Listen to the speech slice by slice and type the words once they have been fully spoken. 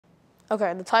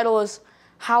Okay, the title is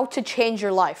How to Change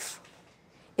Your Life.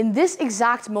 In this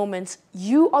exact moment,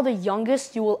 you are the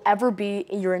youngest you will ever be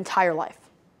in your entire life.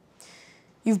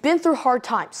 You've been through hard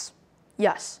times.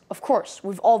 Yes, of course,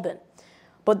 we've all been.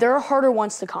 But there are harder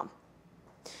ones to come.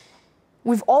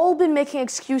 We've all been making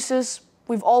excuses.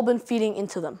 We've all been feeding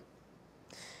into them.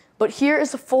 But here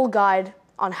is a full guide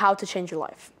on how to change your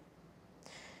life.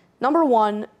 Number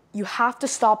one, you have to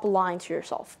stop lying to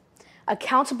yourself.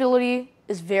 Accountability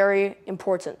is very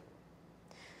important.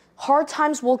 Hard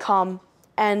times will come,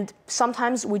 and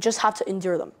sometimes we just have to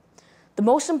endure them. The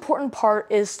most important part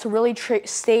is to really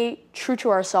stay true to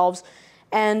ourselves,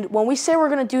 and when we say we're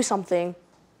going to do something,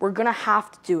 we're going to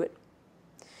have to do it.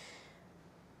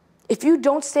 If you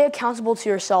don't stay accountable to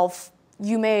yourself,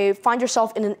 you may find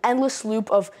yourself in an endless loop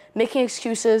of making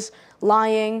excuses,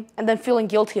 lying, and then feeling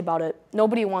guilty about it.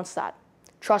 Nobody wants that.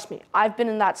 Trust me, I've been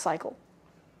in that cycle.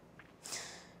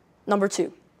 Number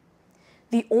two,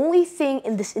 the only thing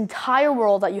in this entire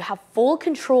world that you have full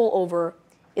control over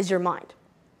is your mind.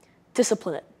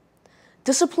 Discipline it.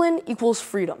 Discipline equals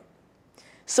freedom.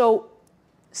 So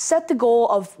set the goal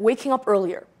of waking up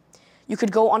earlier. You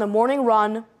could go on a morning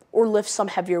run or lift some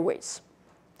heavier weights.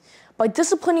 By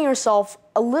disciplining yourself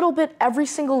a little bit every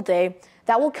single day,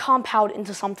 that will compound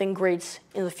into something great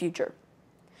in the future.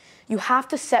 You have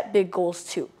to set big goals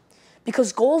too,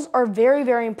 because goals are a very,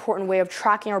 very important way of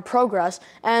tracking our progress,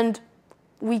 and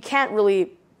we can't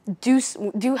really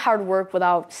do hard work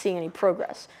without seeing any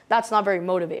progress. That's not very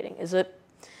motivating, is it?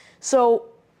 So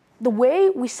the way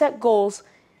we set goals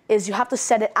is you have to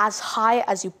set it as high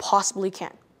as you possibly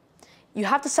can. You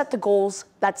have to set the goals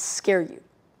that scare you,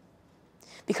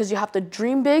 because you have to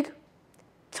dream big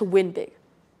to win big.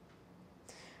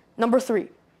 Number three,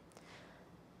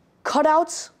 cut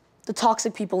out the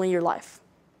toxic people in your life.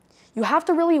 You have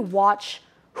to really watch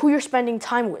who you're spending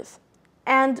time with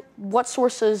and what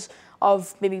sources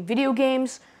of maybe video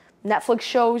games, Netflix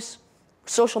shows,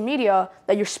 social media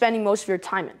that you're spending most of your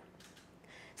time in.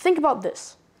 Think about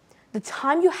this. The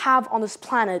time you have on this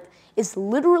planet is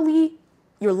literally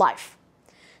your life.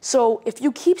 So if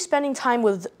you keep spending time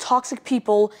with toxic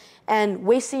people and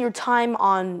wasting your time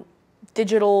on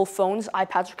digital phones,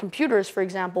 iPads, or computers, for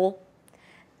example,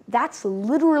 that's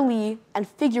literally and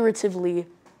figuratively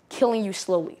killing you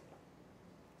slowly.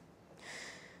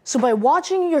 So by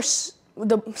watching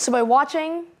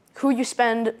who you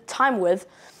spend time with,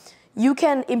 you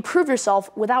can improve yourself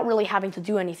without really having to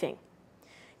do anything.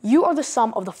 You are the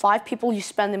sum of the 5 people you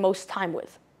spend the most time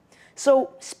with.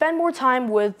 So spend more time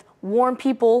with warm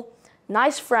people,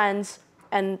 nice friends,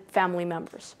 and family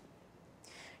members.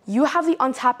 You have the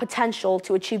untapped potential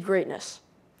to achieve greatness.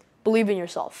 Believe in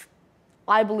yourself.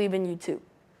 I believe in you too.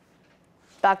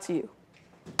 Back to you.